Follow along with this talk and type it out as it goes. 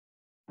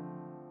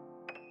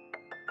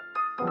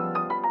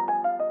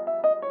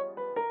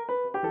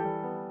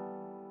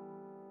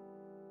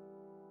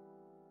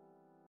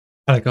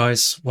Hello,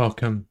 guys.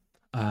 Welcome.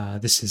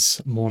 This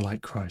is More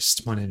Like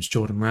Christ. My name is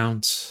Jordan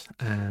Round,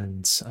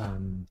 and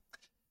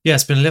yeah,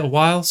 it's been a little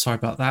while. Sorry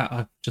about that.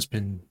 I've just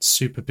been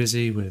super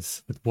busy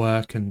with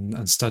work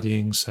and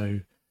studying.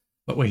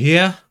 But we're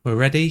here, we're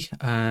ready,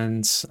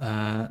 and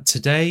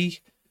today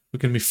we're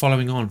going to be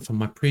following on from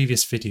my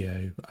previous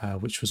video,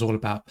 which was all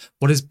about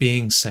what is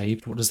being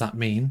saved. What does that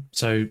mean?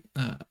 So,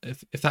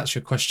 if that's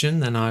your question,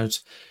 then I'd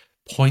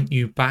point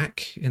you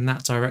back in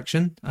that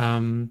direction.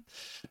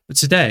 But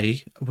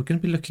today we're going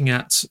to be looking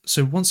at,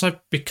 so once I've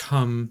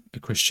become a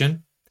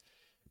Christian,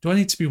 do I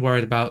need to be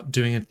worried about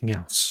doing anything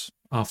else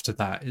after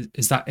that?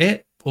 Is that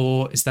it?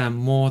 Or is there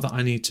more that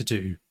I need to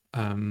do?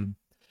 And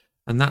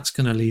that's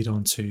going to lead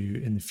on to,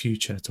 in the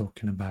future,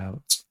 talking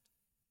about,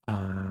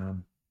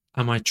 am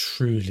I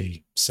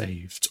truly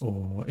saved?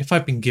 Or if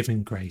I've been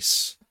given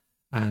grace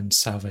and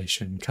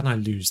salvation, can I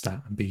lose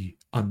that and be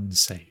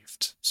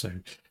unsaved? So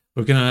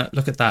we're going to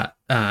look at that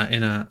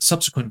in a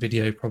subsequent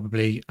video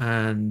probably.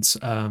 And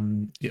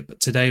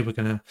but today we're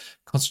going to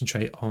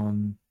concentrate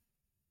on,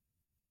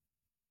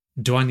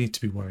 do I need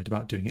to be worried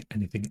about doing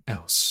anything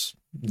else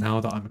now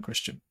that I'm a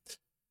Christian?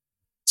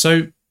 So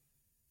I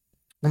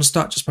want to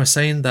start just by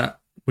saying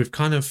that we've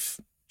kind of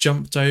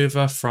jumped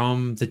over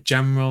from the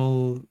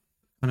general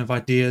kind of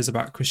ideas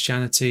about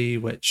Christianity,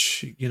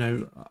 which,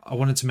 I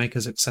wanted to make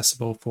as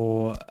accessible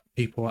for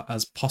people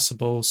as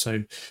possible.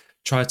 So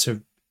try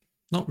to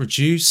not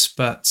reduce,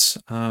 but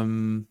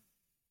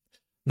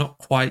not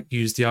quite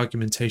use the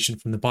argumentation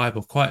from the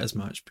Bible quite as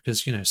much,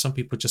 because some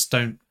people just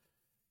don't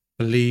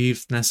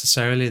believe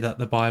necessarily that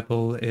the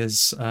Bible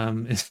is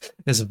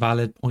is a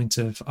valid point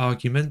of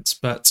argument.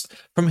 But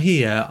from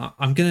here,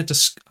 I'm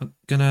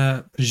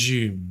gonna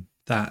presume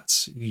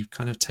that you've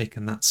kind of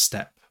taken that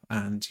step,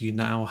 and you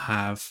now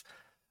have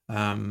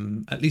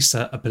at least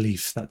a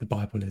belief that the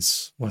Bible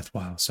is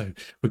worthwhile. So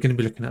we're going to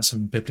be looking at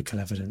some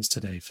biblical evidence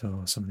today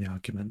for some of the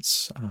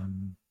arguments.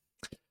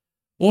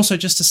 Also,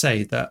 just to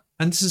say that,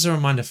 and this is a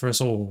reminder for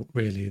us all,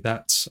 really,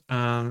 that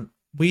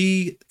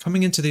we,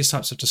 coming into these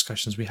types of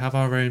discussions, we have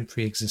our own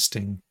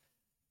pre-existing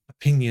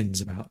opinions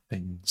about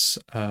things.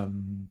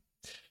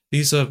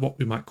 These are what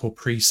we might call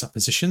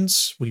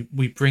presuppositions.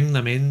 We bring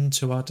them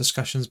into our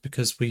discussions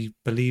because we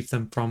believe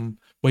them from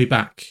way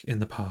back in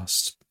the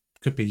past.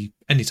 Could be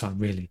any time,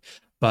 really.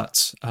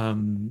 But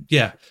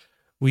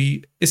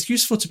it's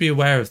useful to be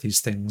aware of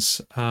these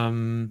things,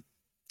 to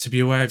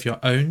be aware of your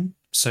own,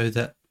 so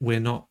that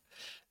we're not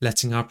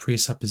letting our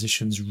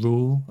presuppositions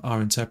rule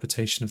our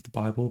interpretation of the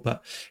Bible.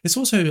 But it's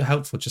also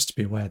helpful just to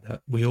be aware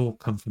that we all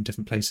come from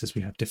different places.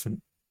 We have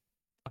different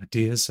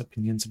ideas,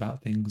 opinions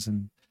about things,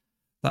 and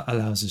that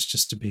allows us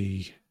just to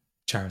be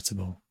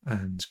charitable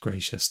and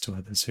gracious to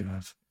others who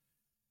have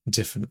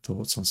different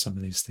thoughts on some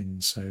of these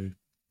things. So,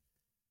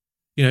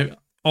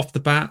 off the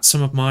bat,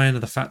 some of mine are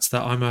the fact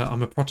that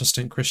I'm a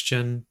Protestant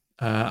Christian,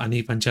 an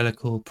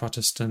evangelical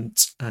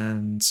Protestant,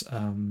 and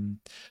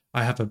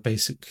I have a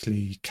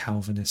basically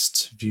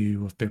Calvinist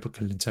view of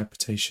biblical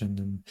interpretation.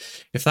 And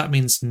if that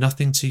means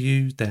nothing to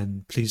you,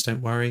 then please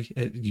don't worry.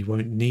 You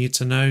won't need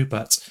to know.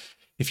 But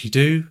if you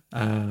do,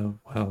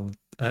 now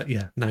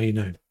you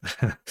know.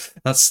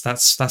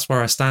 that's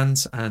where I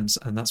stand, and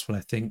that's what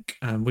I think.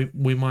 And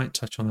we might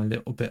touch on a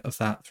little bit of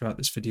that throughout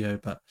this video,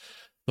 but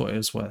thought it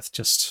was worth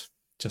just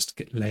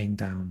laying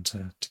down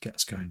to get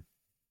us going.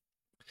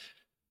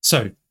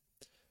 So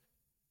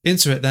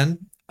into it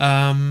then.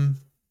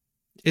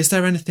 Is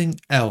there anything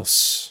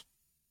else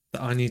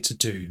that I need to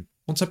do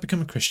once I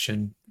become a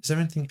Christian? Is there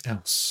anything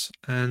else?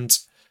 And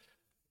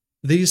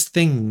these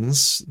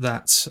things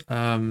that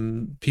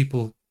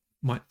people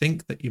might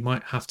think that you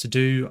might have to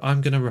do,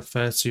 I'm going to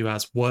refer to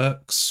as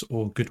works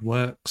or good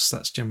works.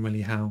 That's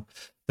generally how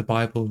the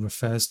Bible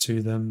refers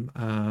to them.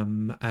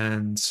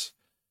 And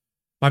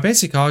my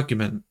basic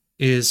argument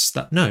is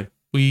that no,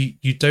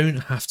 you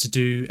don't have to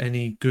do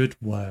any good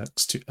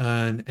works to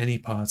earn any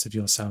part of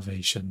your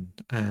salvation.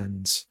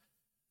 And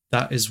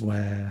that is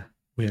where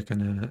we're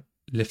going to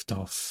lift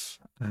off.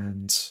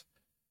 And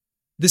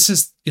this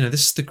is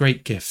the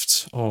great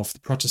gift of the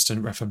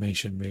Protestant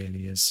Reformation,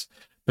 really, is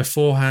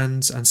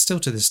beforehand, and still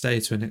to this day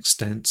to an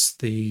extent,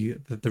 the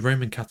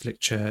Roman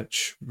Catholic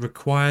Church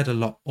required a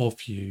lot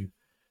of you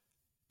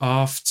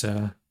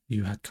after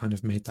you had kind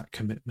of made that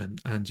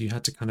commitment, and you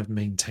had to kind of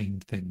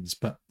maintain things.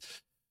 But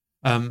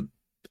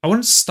I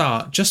want to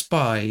start just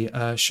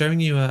by showing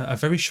you a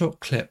very short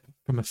clip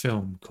from a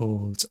film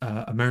called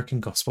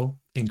American Gospel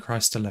in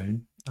Christ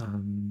Alone.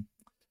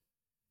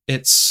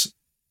 It's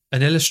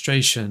an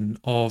illustration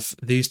of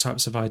these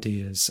types of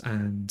ideas,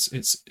 and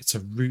it's a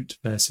root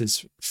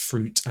versus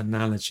fruit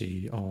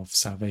analogy of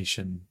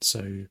salvation.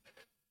 So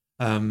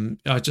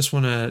I just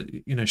want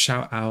to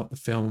shout out the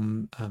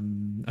film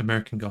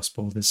American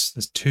Gospel.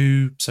 There's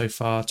two so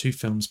far, two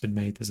films been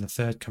made. There's a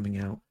third coming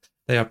out.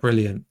 They are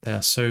brilliant. They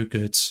are so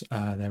good.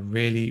 They're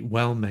really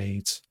well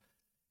made.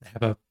 They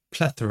have a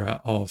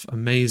plethora of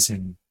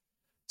amazing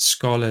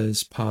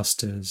scholars,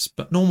 pastors,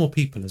 but normal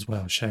people as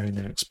well, sharing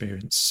their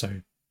experience.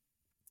 So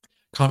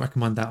can't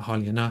recommend that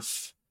highly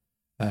enough.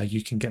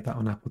 You can get that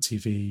on Apple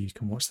TV. You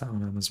can watch that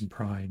on Amazon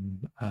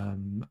Prime.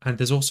 And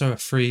there's also a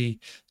free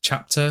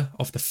chapter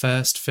of the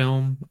first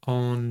film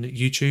on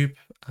YouTube.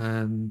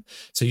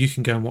 So you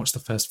can go and watch the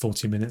first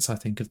 40 minutes, I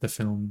think, of the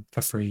film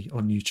for free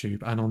on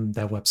YouTube and on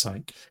their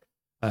website.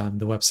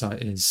 The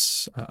website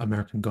is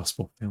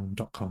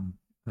americangospelfilm.com.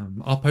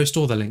 I'll post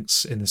all the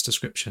links in this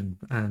description.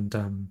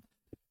 And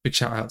big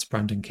shout out to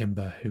Brandon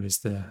Kimber, who is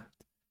the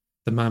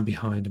man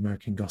behind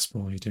American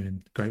Gospel. You're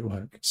doing great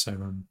work.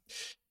 So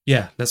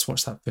yeah, let's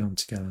watch that film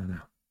together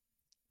now.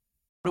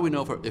 How do we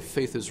know if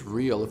faith is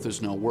real if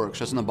there's no works?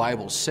 Doesn't the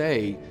Bible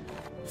say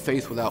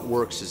faith without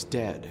works is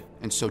dead?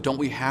 And so don't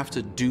we have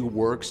to do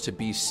works to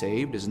be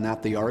saved? Isn't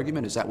that the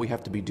argument? Is that we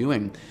have to be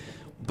doing?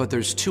 But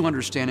there's two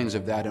understandings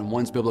of that, and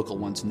one's biblical,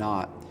 one's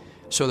not.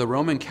 So the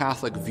Roman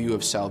Catholic view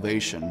of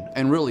salvation,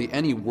 and really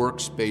any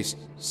works-based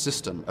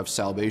system of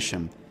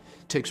salvation,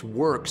 takes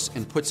works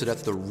and puts it at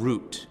the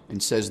root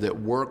and says that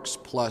works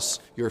plus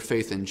your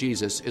faith in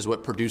Jesus is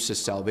what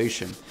produces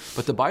salvation.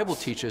 But the Bible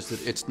teaches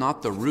that it's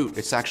not the root,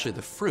 it's actually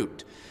the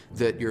fruit.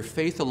 That your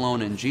faith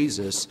alone in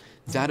Jesus,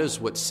 that is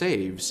what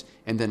saves.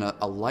 And then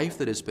a life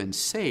that has been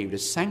saved, a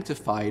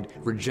sanctified,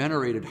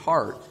 regenerated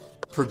heart,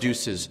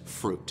 produces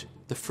fruit,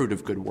 the fruit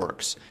of good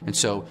works. And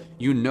so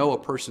you know a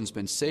person's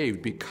been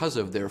saved because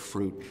of their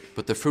fruit,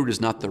 but the fruit is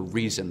not the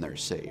reason they're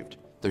saved.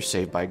 They're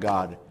saved by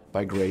God,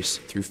 by grace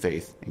through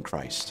faith in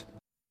Christ.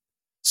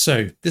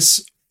 So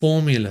this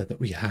formula that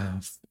we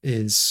have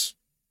is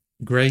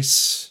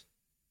grace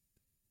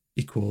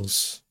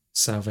equals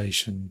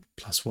salvation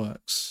plus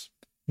works.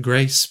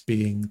 Grace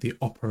being the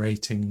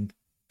operating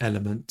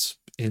element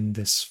in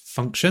this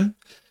function,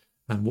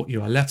 and what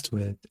you are left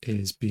with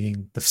is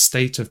being the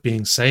state of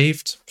being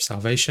saved,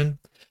 salvation,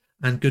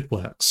 and good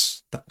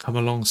works that come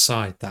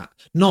alongside that.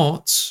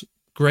 Not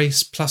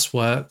grace plus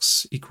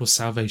works equals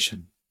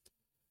salvation.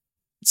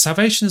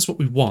 Salvation is what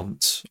we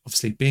want.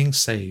 Obviously, being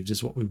saved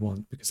is what we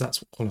want because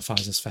that's what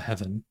qualifies us for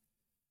heaven.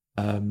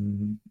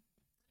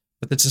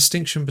 But the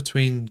distinction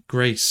between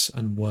grace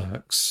and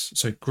works.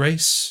 So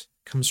grace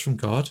comes from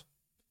God.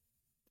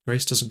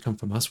 Grace doesn't come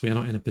from us. We are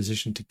not in a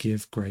position to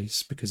give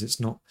grace because it's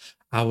not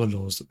our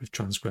laws that we've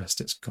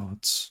transgressed, it's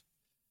God's.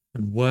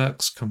 And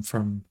works come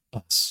from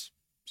us.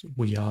 So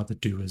we are the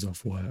doers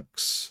of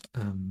works.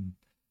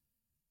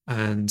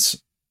 And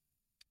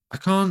I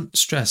can't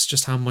stress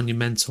just how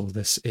monumental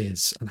this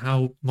is and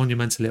how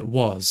monumental it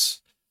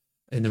was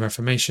in the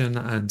Reformation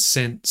and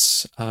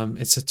since.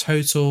 It's a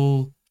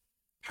total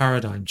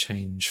paradigm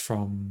change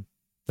from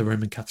the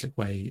Roman Catholic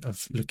way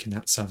of looking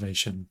at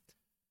salvation.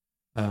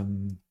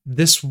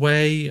 This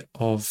way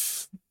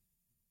of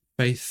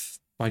faith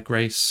by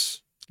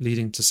grace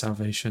leading to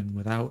salvation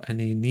without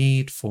any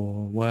need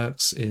for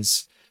works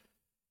is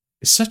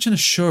such an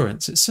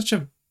assurance. It's such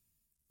a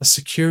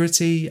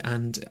security,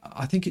 and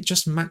I think it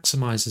just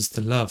maximizes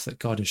the love that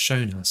God has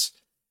shown us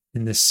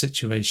in this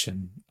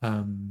situation.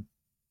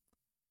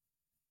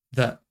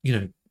 That, you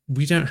know,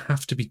 we don't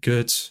have to be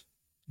good.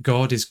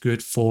 God is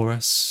good for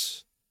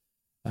us.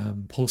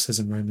 Paul says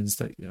in Romans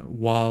that, you know,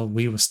 while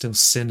we were still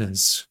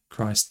sinners,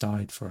 Christ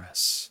died for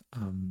us.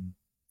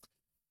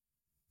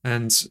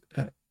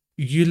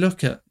 You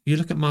look at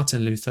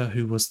Martin Luther,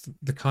 who was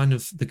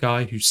the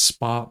guy who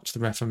sparked the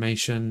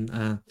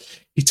Reformation.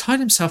 He tied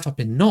himself up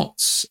in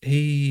knots.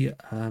 He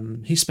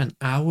spent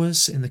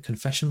hours in the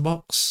confession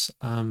box,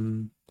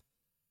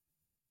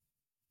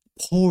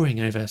 poring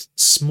over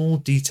small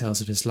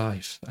details of his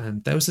life.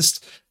 And there was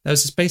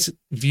this basic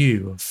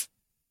view of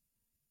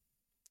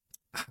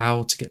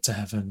how to get to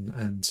heaven.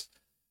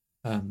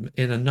 And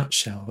in a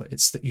nutshell,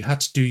 it's that you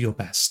had to do your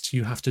best.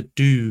 You have to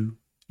do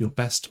your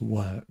best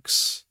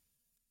works,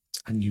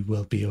 and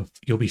you'll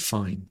be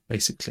fine,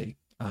 basically.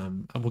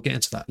 And we'll get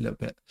into that a little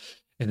bit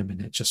in a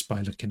minute, just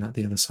by looking at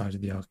the other side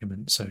of the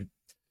argument. So,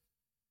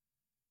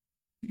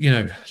 you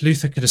know,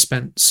 Luther could have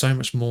spent so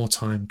much more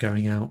time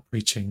going out,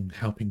 preaching,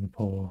 helping the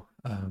poor,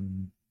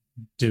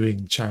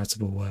 doing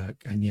charitable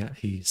work, and yet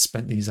he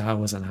spent these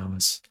hours and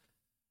hours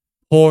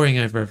poring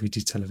over every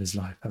detail of his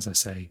life, as I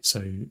say.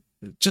 So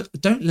just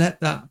don't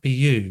let that be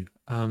you.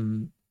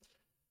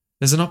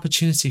 There's an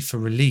opportunity for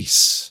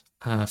release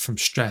from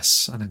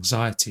stress and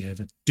anxiety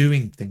over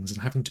doing things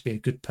and having to be a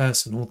good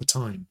person all the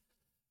time.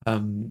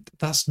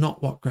 That's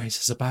not what grace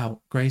is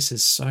about. Grace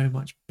is so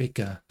much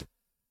bigger.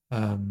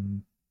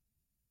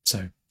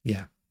 So,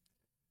 yeah.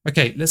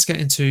 Okay, let's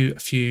get into a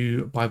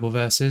few Bible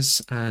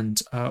verses,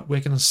 and we're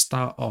going to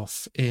start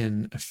off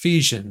in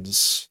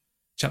Ephesians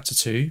chapter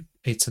 2,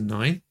 8 and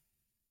 9.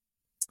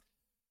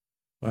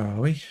 Where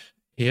are we?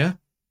 Here.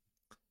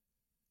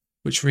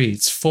 Which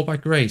reads, "For by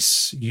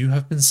grace you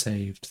have been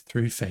saved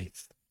through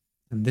faith,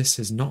 and this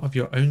is not of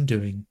your own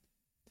doing.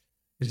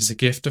 It is a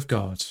gift of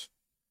God,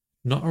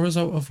 not a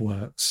result of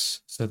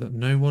works, so that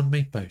no one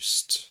may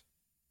boast."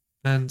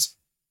 And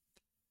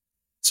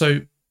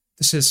so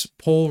this is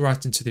Paul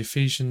writing to the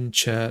Ephesian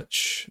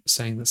church,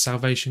 saying that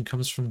salvation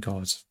comes from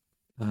God.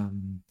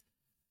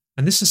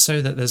 And this is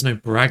so that there's no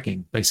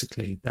bragging,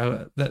 basically.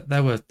 There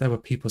were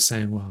people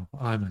saying, well,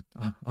 I'm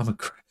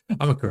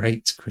I'm a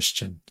great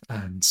Christian,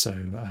 and so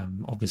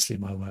obviously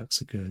my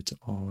works are good.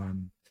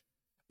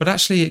 But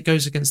actually, it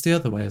goes against the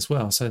other way as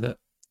well, so that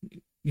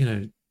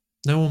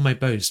no one may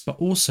boast, but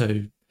also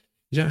you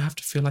don't have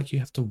to feel like you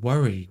have to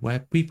worry. Where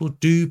people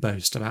do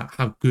boast about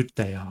how good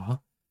they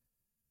are,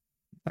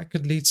 that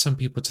could lead some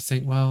people to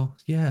think, well,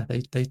 yeah,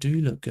 they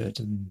do look good,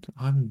 and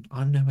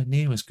I'm nowhere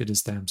near as good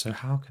as them. So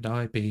how could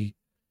I be?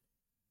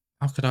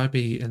 How could I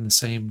be in the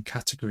same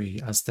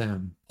category as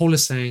them? Paul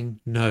is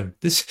saying, no,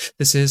 this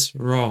is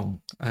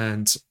wrong,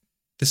 and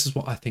this is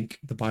what I think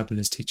the Bible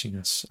is teaching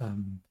us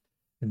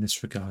in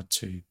this regard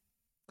too.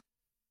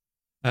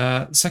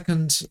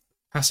 Second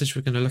passage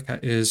we're going to look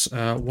at is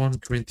 1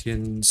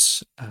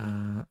 Corinthians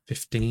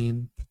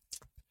 15,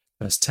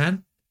 verse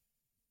 10,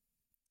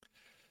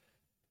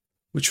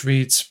 which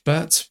reads,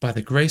 "But by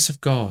the grace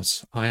of God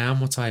I am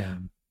what I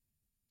am,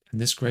 and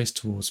this grace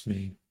towards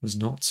me was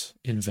not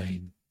in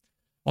vain.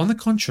 On the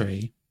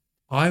contrary,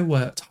 I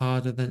worked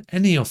harder than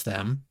any of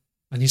them."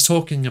 And he's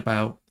talking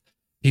about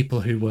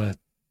people who were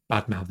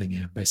bad-mouthing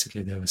him.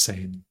 Basically, they were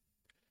saying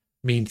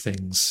mean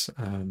things.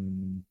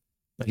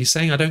 But he's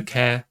saying, I don't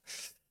care.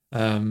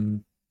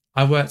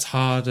 I worked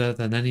harder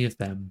than any of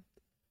them,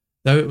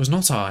 though it was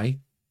not I,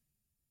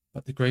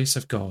 but the grace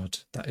of God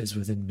that is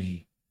within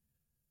me.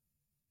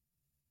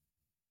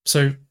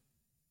 So,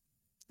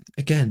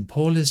 again,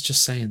 Paul is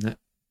just saying that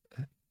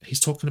he's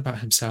talking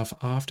about himself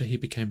after he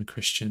became a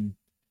Christian.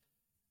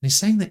 And he's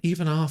saying that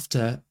even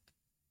after,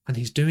 and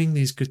he's doing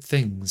these good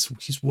things,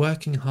 he's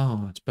working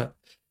hard, but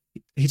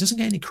he doesn't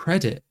get any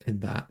credit in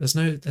that.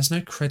 There's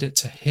no credit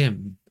to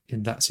him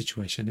in that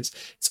situation.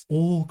 It's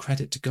all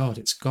credit to God.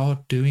 It's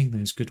God doing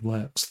those good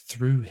works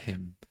through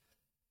him.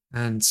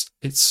 And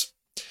it's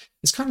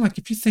kind of like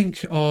if you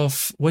think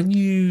of when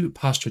you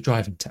passed your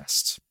driving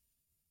test,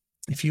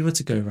 if you were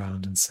to go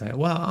around and say,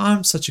 well,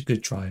 I'm such a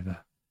good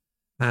driver,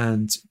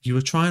 and you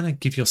were trying to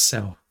give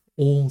yourself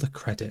all the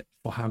credit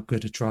for how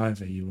good a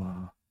driver you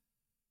are,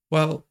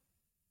 well,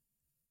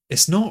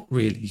 it's not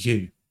really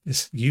you.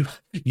 It's you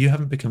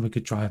haven't become a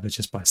good driver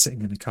just by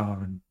sitting in a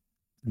car and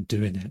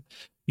doing it.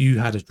 You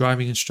had a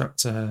driving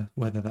instructor,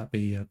 whether that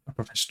be a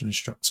professional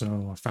instructor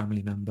or a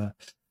family member.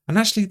 And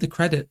actually the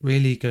credit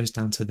really goes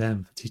down to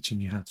them for teaching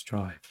you how to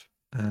drive.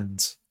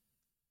 And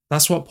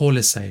that's what Paul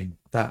is saying,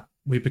 that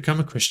we become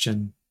a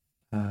Christian,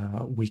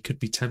 we could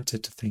be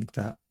tempted to think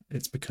that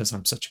it's because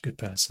I'm such a good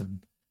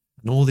person.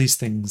 And all these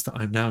things that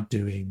I'm now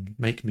doing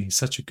make me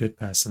such a good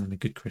person and a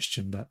good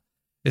Christian, but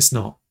it's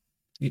not.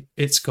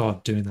 It's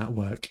God doing that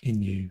work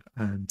in you,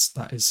 and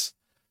that is,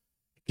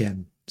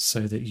 again,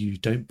 so that you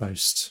don't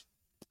boast.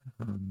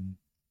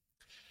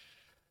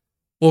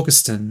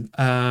 Augustine,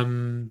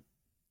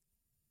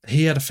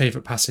 he had a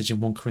favorite passage in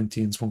 1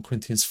 Corinthians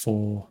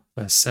 4,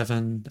 verse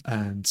 7,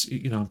 and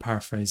I'm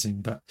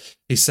paraphrasing, but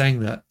he's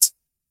saying that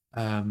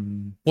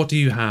what do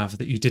you have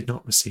that you did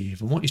not receive?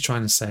 And what he's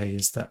trying to say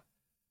is that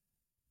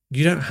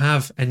you don't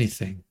have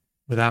anything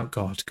without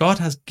God. God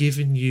has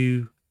given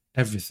you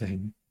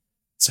everything.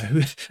 So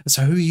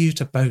who are you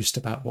to boast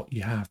about what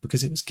you have?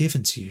 Because it was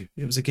given to you.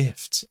 It was a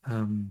gift.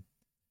 And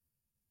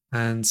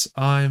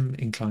I'm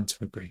inclined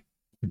to agree.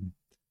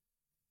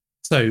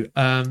 So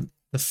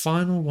the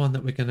final one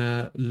that we're going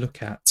to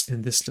look at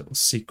in this little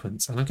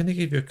sequence, and I'm going to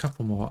give you a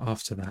couple more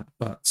after that,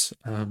 but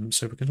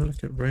so we're going to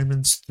look at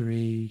Romans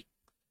 3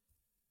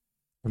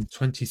 from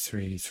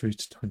 23 through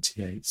to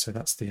 28. So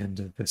that's the end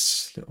of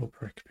this little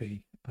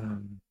pericope.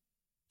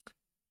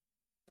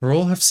 For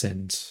all have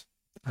sinned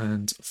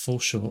and fall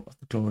short of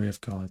the glory of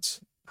God,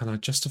 and are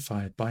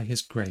justified by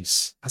his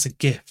grace as a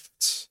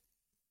gift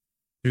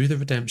through the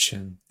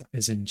redemption that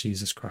is in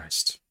Jesus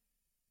Christ,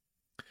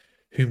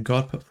 whom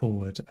God put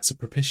forward as a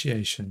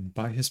propitiation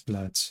by his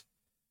blood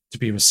to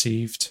be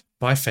received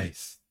by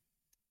faith.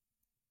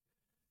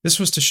 This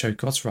was to show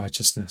God's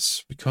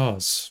righteousness,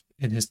 because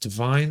in his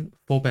divine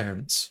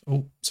forbearance,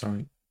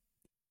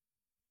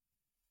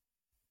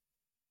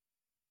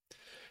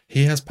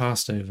 he has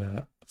passed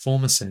over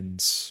former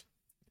sins.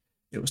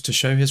 It was to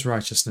show his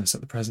righteousness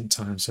at the present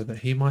time, so that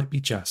he might be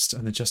just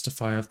and the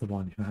justifier of the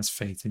one who has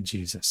faith in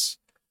Jesus.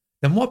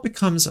 Then what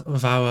becomes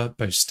of our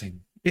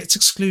boasting? It's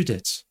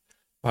excluded.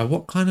 By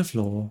what kind of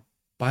law?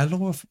 By a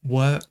law of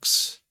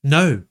works?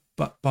 No,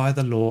 but by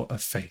the law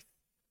of faith.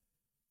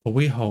 For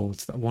we hold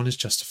that one is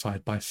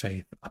justified by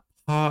faith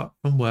apart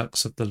from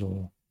works of the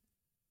law.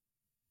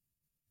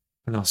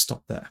 And I'll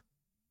stop there.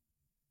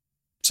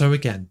 So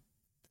again,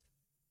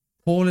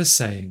 Paul is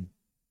saying,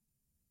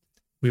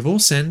 we've all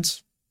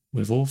sinned,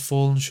 we've all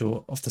fallen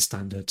short of the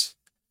standard,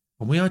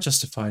 and we are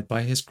justified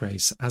by his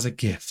grace as a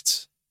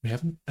gift. We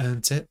haven't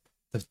earned it.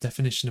 The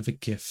definition of a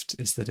gift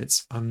is that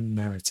it's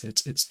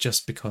unmerited. It's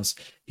just because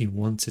he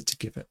wanted to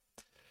give it.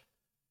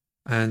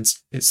 And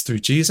it's through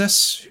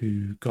Jesus,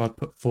 who God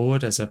put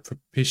forward as a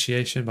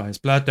propitiation by his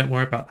blood. Don't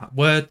worry about that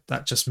word.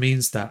 That just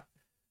means that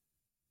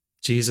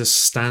Jesus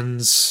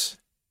stands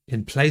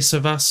in place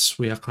of us.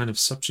 We are kind of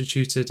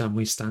substituted and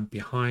we stand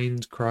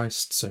behind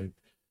Christ. So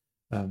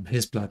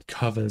his blood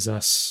covers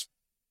us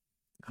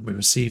and we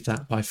receive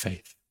that by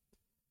faith.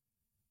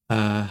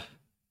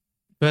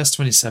 Verse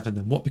 27,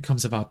 then what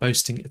becomes of our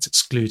boasting? It's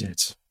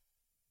excluded.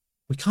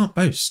 We can't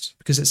boast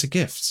because it's a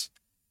gift,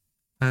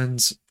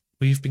 and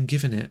we've been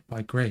given it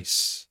by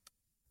grace.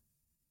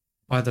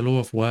 By the law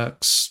of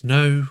works,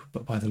 no,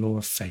 but by the law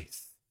of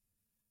faith.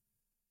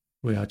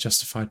 We are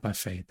justified by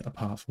faith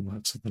apart from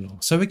works of the law.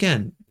 So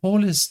again,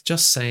 Paul is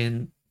just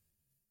saying,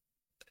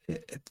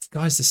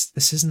 guys,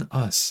 this isn't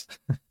us.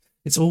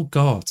 It's all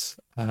God.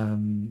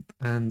 And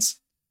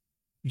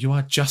you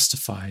are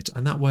justified.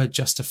 And that word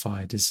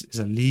justified is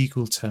a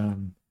legal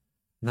term.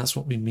 And that's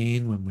what we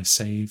mean when we're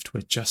saved.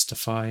 We're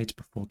justified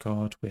before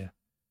God.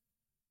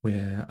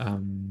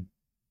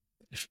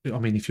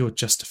 If you're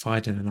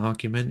justified in an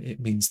argument, it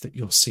means that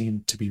you're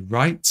seen to be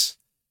right,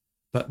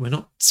 but we're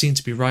not seen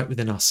to be right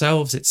within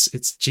ourselves.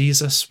 It's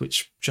Jesus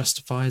which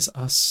justifies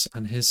us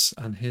and his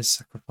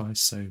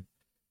sacrifice. So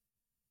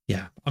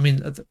yeah, I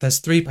mean, there's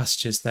 3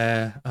 passages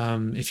there.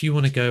 If you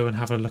want to go and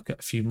have a look at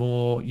a few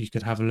more, you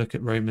could have a look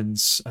at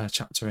Romans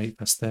chapter 8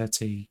 verse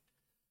 30,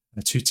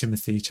 2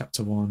 Timothy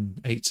chapter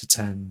 1 8 to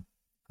 10.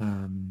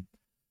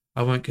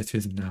 I won't go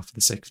through them now for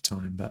the sake of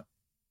time, but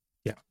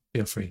yeah,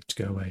 feel free to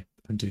go away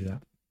and do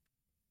that.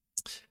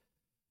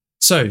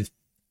 So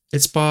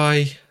it's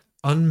by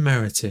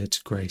unmerited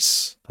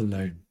grace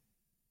alone.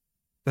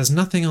 There's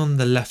nothing on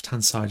the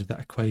left-hand side of that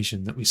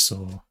equation that we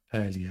saw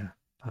earlier.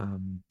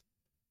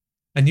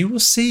 And you will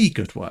see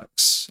good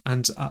works.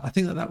 And I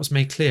think that was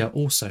made clear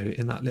also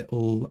in that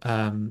little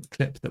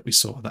clip that we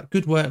saw, that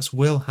good works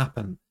will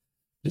happen.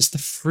 It's the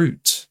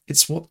fruit.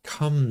 It's what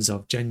comes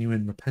of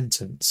genuine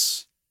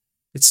repentance.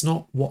 It's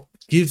not what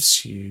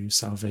gives you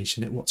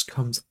salvation. It's what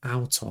comes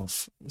out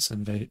of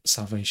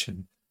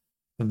salvation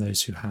from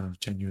those who have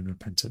genuine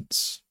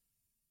repentance.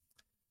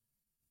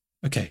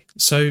 Okay,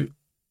 so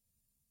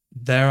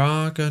there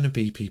are going to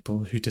be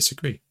people who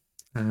disagree,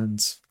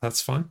 and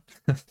that's fine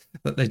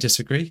that they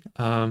disagree.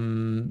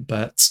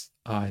 But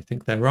I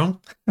think they're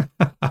wrong.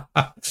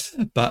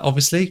 But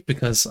obviously,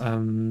 because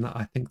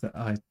I think that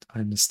I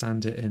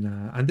understand it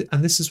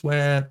and this is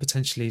where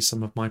potentially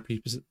some of my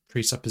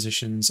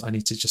presuppositions, I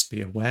need to just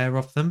be aware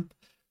of them.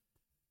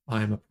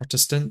 I am a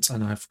Protestant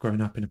and I've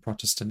grown up in a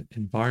Protestant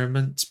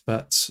environment,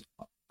 but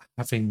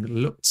having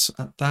looked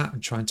at that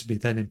and trying to be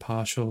then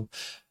impartial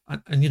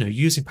and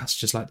using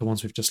passages like the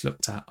ones we've just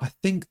looked at, I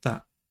think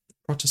that the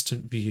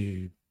Protestant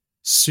view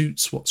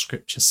suits what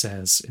Scripture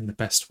says in the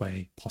best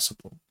way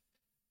possible.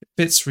 It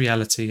fits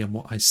reality and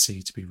what I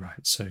see to be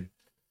right. So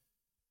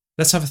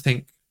let's have a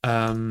think.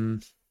 So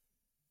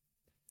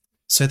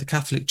the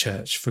Catholic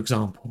Church, for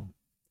example,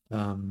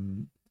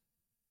 the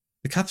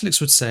Catholics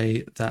would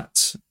say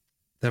that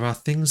there are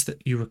things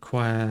that you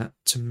require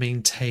to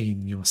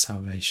maintain your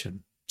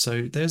salvation.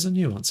 So there's a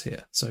nuance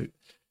here. So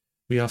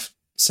we are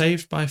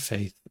saved by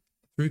faith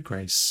through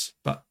grace,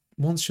 but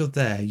once you're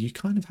there, you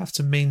kind of have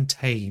to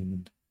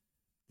maintain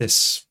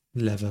this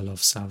level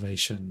of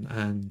salvation,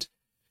 and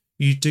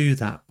you do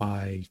that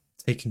by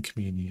taking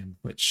communion,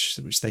 which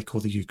they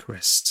call the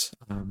Eucharist.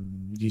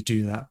 You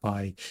do that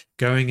by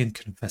going and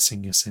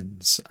confessing your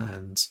sins,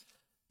 and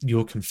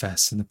you'll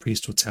confess, and the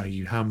priest will tell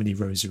you how many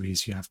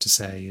rosaries you have to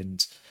say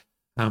and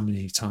how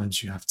many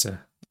times you have to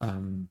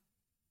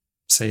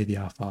say the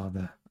Our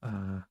Father,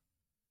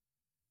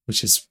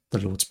 which is the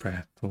Lord's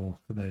Prayer for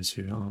those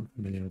who aren't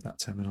familiar with that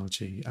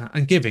terminology.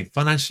 And giving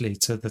financially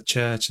to the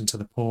church and to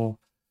the poor,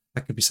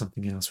 that could be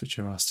something else which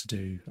you're asked to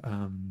do.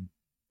 And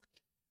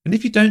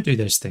if you don't do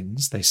those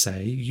things, they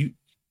say,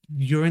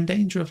 you're in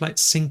danger of like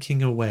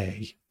sinking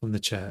away from the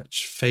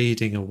church,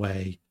 fading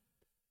away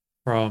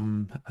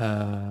from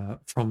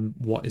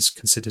what is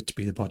considered to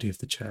be the body of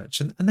the church.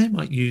 And they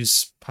might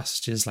use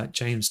passages like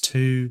James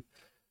 2,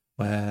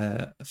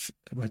 where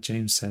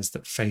James says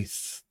that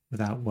faith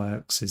without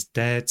works is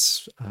dead.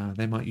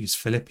 They might use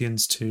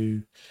Philippians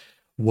 2,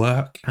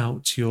 work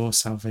out your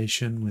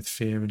salvation with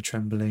fear and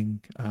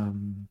trembling.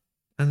 And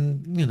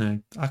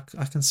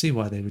I can see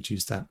why they would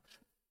use that.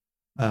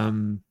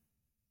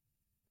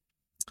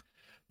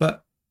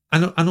 But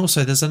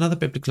also there's another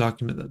biblical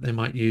argument that they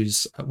might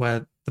use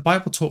where the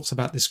Bible talks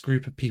about this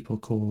group of people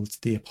called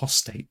the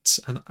apostates,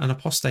 and an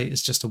apostate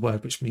is just a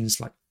word which means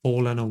like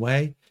fallen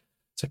away.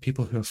 So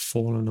people who have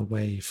fallen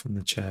away from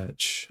the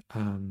church,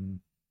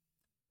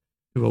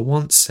 who were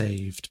once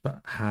saved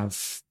but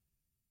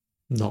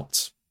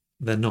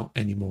they're not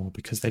anymore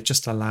because they've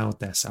just allowed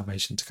their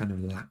salvation to kind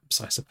of lapse,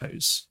 I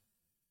suppose.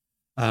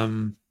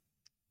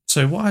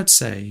 So what I'd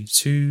say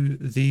to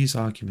these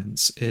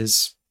arguments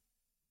is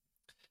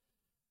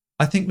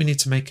I think we need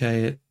to make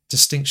a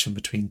distinction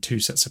between 2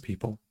 sets of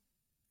people.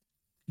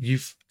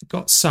 You've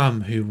got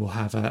some who will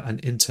have an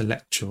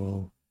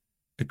intellectual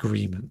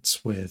agreement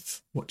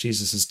with what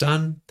Jesus has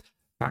done,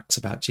 facts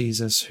about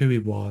Jesus, who he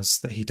was,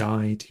 that he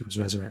died, he was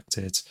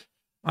resurrected.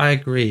 I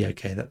agree,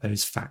 okay, that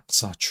those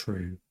facts are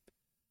true.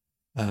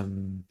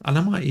 And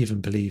I might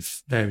even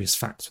believe various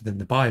facts within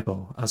the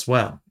Bible as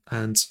well.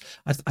 And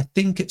I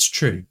think it's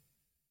true.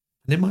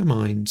 And in my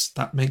mind,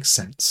 that makes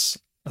sense.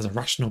 As a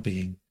rational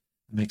being,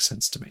 it makes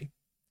sense to me.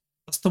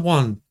 That's the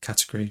one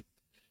category.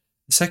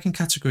 The second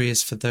category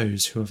is for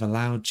those who have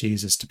allowed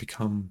Jesus to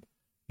become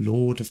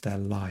Lord of their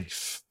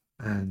life,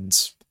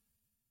 and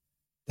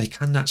they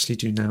can actually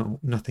do now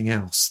nothing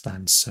else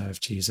than serve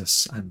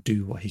Jesus and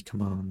do what he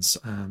commands.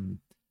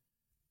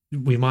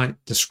 We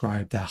might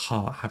describe their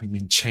heart having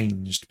been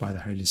changed by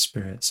the Holy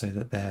Spirit, so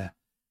that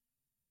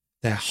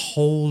their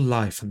whole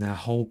life and their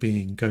whole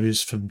being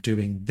goes from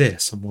doing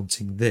this and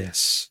wanting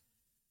this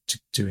to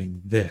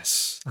doing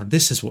this. And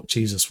this is what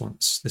Jesus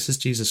wants. This is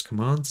Jesus'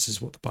 command. This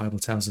is what the Bible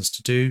tells us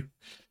to do.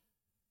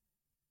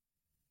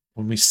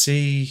 When we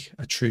see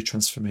a true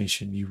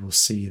transformation, you will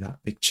see that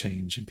big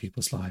change in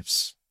people's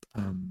lives.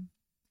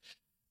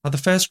 Now, the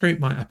first group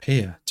might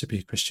appear to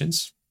be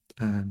Christians,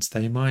 and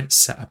they might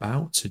set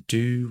about to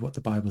do what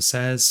the Bible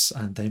says,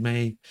 and they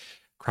may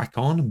crack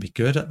on and be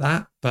good at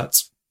that,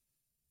 but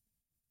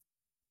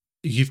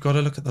you've got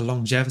to look at the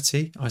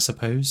longevity, I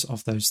suppose,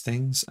 of those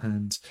things,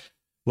 and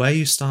where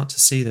you start to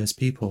see those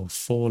people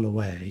fall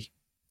away,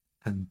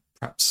 and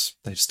perhaps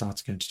they've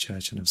started going to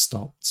church and have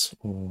stopped,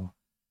 or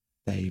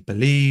they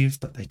believe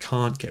but they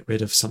can't get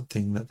rid of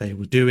something that they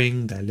were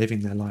doing, they're living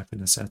their life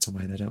in a certain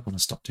way, they don't want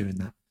to stop doing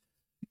that.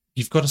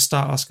 You've got to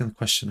start asking the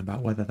question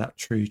about whether that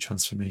true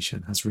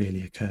transformation has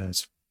really occurred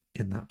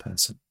in that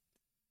person.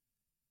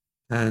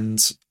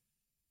 And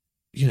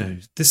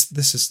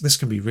this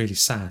can be really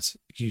sad.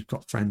 You've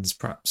got friends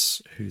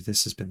perhaps who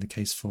this has been the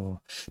case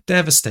for.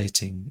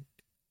 Devastating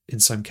in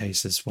some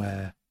cases,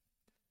 where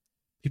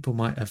people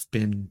might have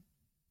been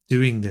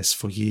doing this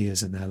for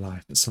years in their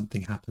life, but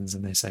something happens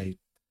and they say,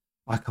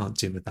 I can't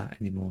deal with that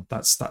anymore.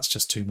 That's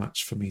just too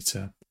much for me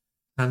to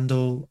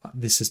handle.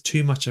 This is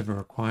too much of a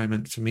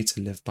requirement for me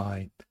to live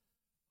by.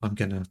 I'm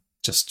going to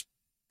just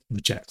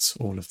reject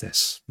all of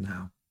this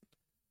now.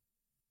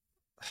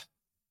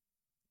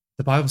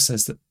 The Bible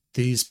says that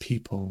these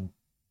people,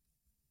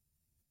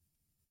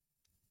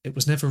 it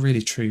was never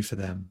really true for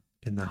them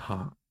in their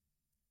heart.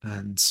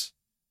 And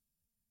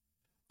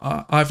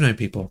I've known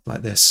people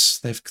like this.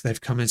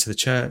 They've come into the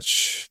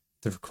church,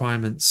 the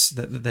requirements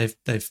that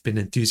they've been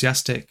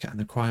enthusiastic, and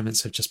the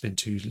requirements have just been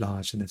too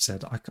large, and they've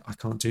said, I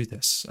can't do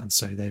this, and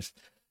so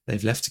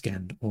they've left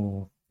again.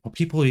 Or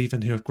people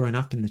even who have grown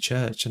up in the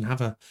church and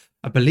have a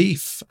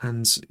belief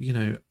and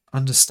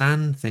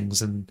understand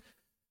things and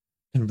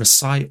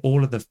recite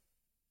all of the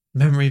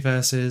memory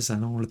verses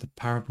and all of the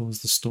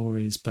parables, the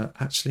stories, but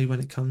actually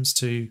when it comes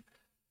to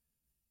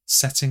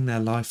setting their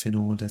life in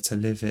order to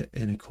live it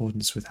in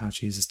accordance with how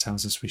Jesus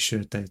tells us we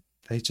should,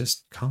 they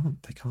just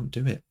can't. They can't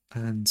do it,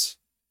 and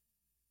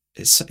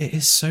it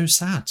is so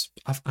sad.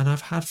 I've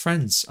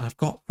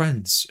got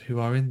friends who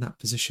are in that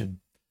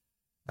position,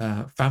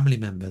 family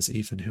members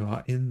even who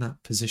are in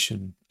that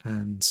position,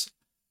 and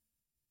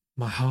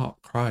my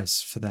heart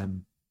cries for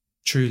them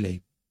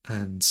truly,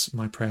 and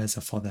my prayers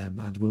are for them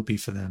and will be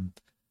for them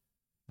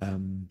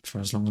for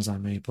as long as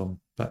I'm able.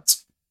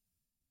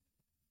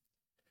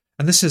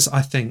 And this is,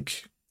 I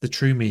think, the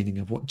true meaning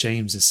of what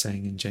James is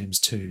saying in James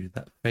 2,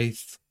 that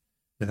faith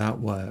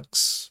without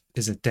works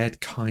is a dead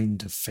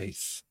kind of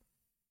faith.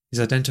 He's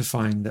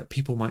identifying that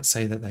people might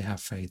say that they have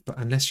faith, but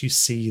unless you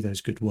see those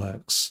good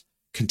works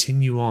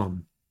continue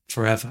on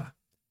forever,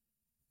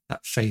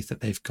 that faith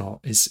that they've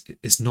got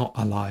is not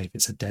alive.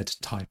 It's a dead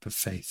type of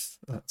faith.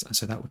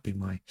 So that would be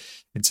my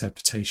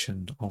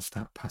interpretation of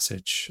that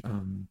passage.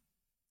 And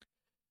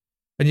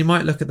you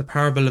might look at the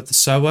parable of the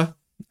sower.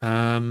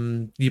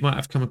 You might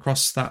have come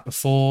across that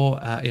before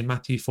in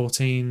Matthew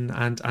 14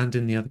 and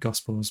in the other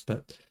Gospels.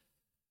 But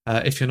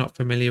if you're not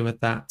familiar with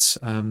that,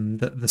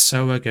 the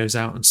sower goes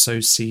out and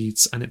sows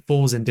seeds, and it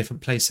falls in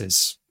different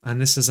places.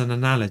 And this is an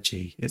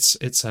analogy. It's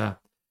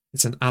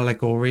an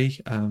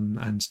allegory,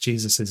 and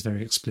Jesus is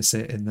very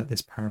explicit in that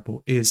this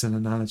parable is an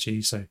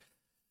analogy. So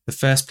the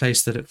first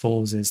place that it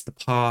falls is the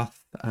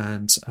path,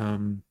 and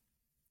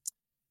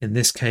in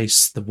this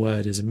case, the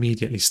word is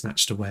immediately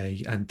snatched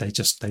away, and they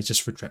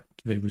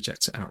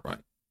reject it outright.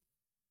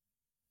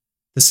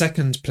 The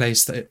second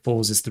place that it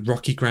falls is the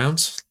rocky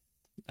ground,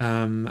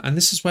 and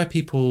this is where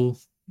people,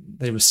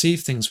 they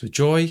receive things with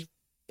joy,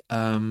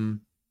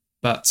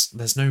 but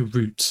there's no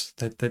root.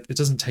 It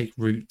doesn't take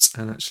root,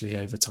 and actually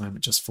over time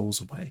it just falls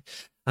away.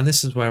 And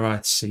this is where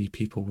I see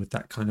people with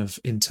that kind of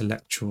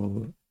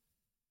intellectual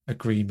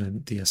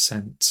agreement, the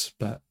assent,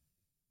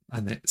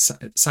 and it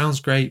sounds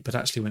great, but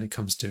actually when it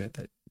comes to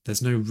it,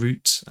 there's no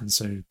root, and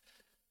so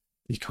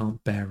you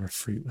can't bear a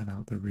fruit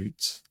without the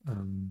root.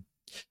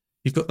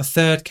 You've got the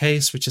third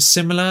case, which is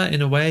similar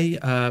in a way,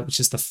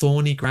 which is the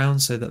thorny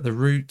ground, so that the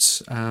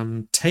root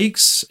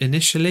takes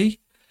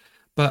initially,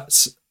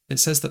 but it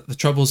says that the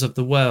troubles of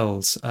the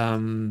world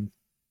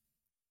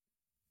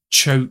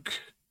choke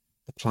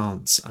the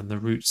plants and the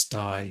roots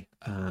die.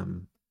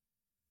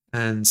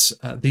 And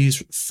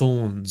these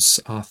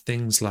thorns are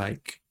things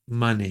like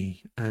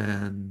money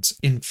and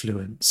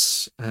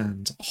influence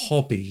and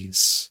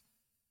hobbies,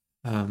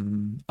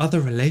 other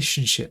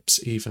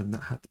relationships even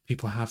that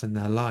people have in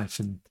their life.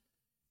 And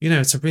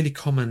it's a really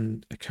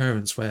common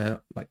occurrence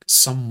where like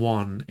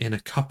someone in a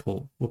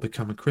couple will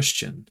become a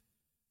Christian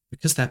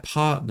because their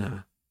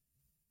partner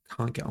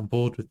can't get on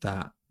board with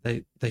that.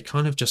 They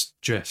kind of just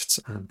drift,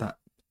 and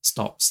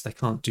stops. They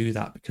can't do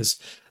that because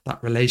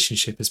that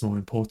relationship is more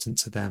important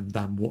to them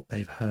than what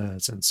they've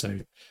heard. And so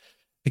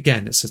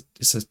again, it's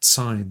a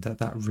sign that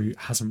that root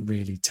hasn't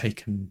really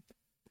taken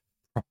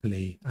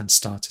properly and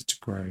started to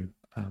grow.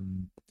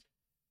 And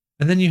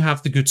then you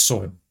have the good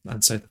soil.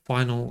 And so the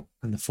final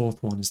and the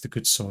fourth one is the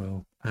good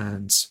soil.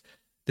 And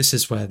this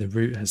is where the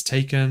root has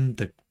taken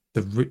the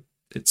root.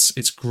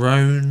 It's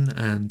grown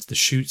and the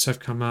shoots have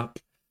come up.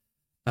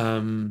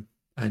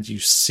 And you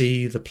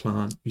see the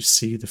plant, you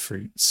see the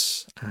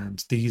fruits.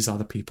 And these are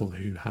the people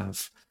who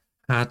have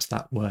had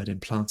that word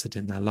implanted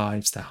in their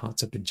lives. Their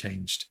hearts have been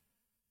changed.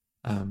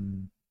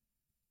 And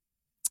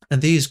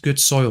these good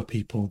soil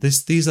people,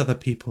 these are the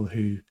people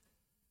who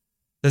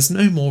there's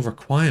no more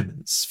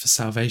requirements for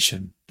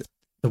salvation.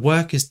 The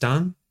work is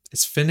done.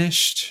 It's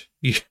finished.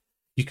 You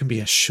can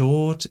be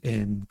assured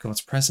in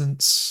God's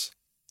presence.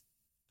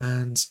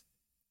 And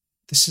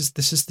this is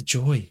the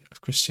joy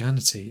of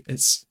Christianity.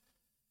 This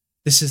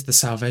is the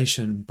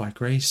salvation by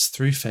grace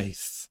through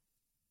faith,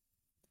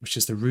 which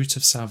is the root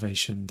of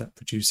salvation that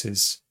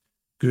produces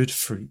good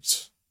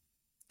fruit.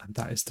 And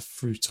that is the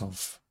fruit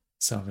of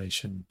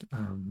salvation.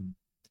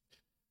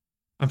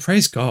 And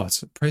praise God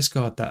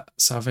that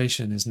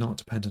salvation is not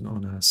dependent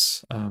on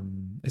us.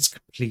 It's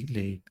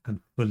completely and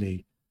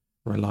fully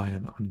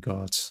reliant on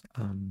God.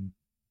 And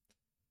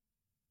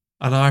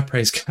I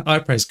praise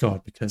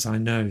God because I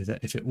know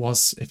that if it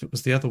was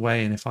the other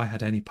way, and if I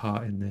had any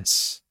part in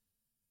this,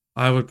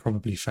 I would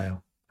probably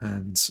fail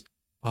and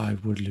I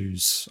would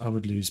lose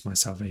my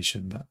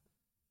salvation.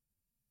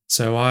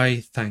 So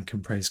I thank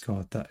and praise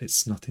God that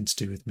it's nothing to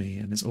do with me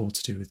and it's all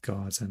to do with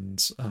God. And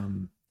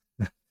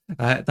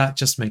that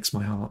just makes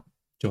my heart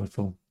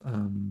joyful.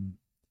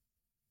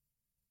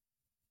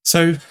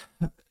 So,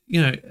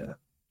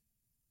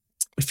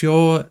 if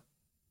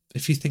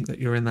you think that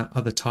you're in that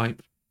other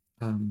type,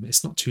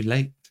 it's not too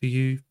late for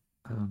you.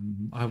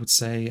 I would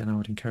say, and I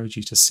would encourage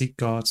you to seek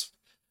God,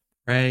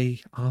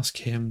 pray, ask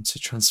Him to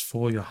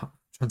transform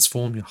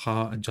your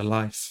heart and your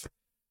life,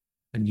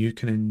 and you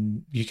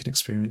can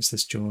experience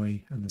this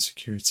joy and the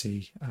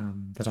security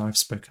that I've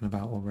spoken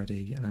about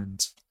already.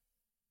 And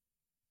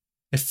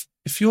if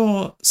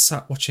you're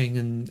sat watching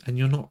and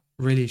you're not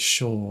really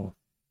sure,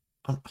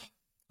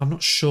 I'm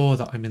not sure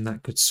that I'm in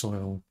that good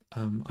soil.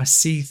 I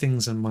see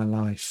things in my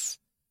life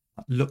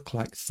that look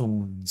like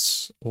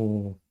thorns,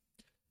 or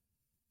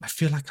I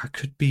feel like I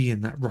could be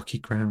in that rocky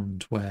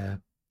ground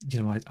where,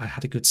 I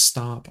had a good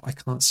start, but I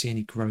can't see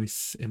any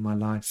growth in my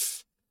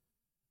life.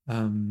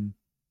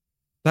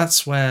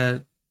 That's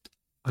where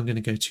I'm going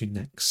to go to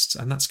next.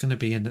 And that's going to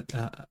be in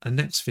a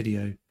next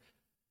video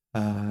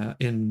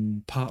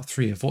in part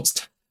 3 of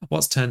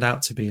what's turned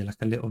out to be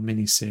like a little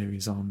mini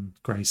series on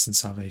grace and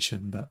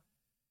salvation. But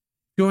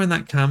if you're in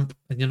that camp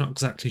and you're not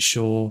exactly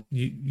sure,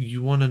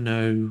 you want to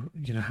know,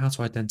 how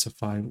to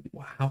identify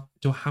how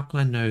can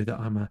I know that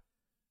I'm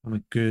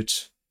a good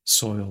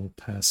soil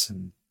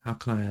person? How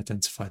can I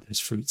identify those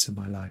fruits in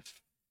my life?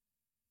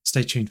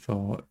 Stay tuned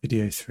for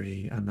video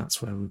 3, and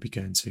that's where we'll be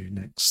going to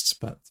next.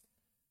 But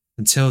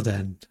until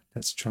then,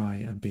 let's try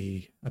and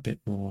be a bit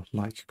more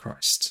like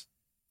Christ.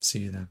 See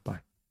you then.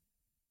 Bye.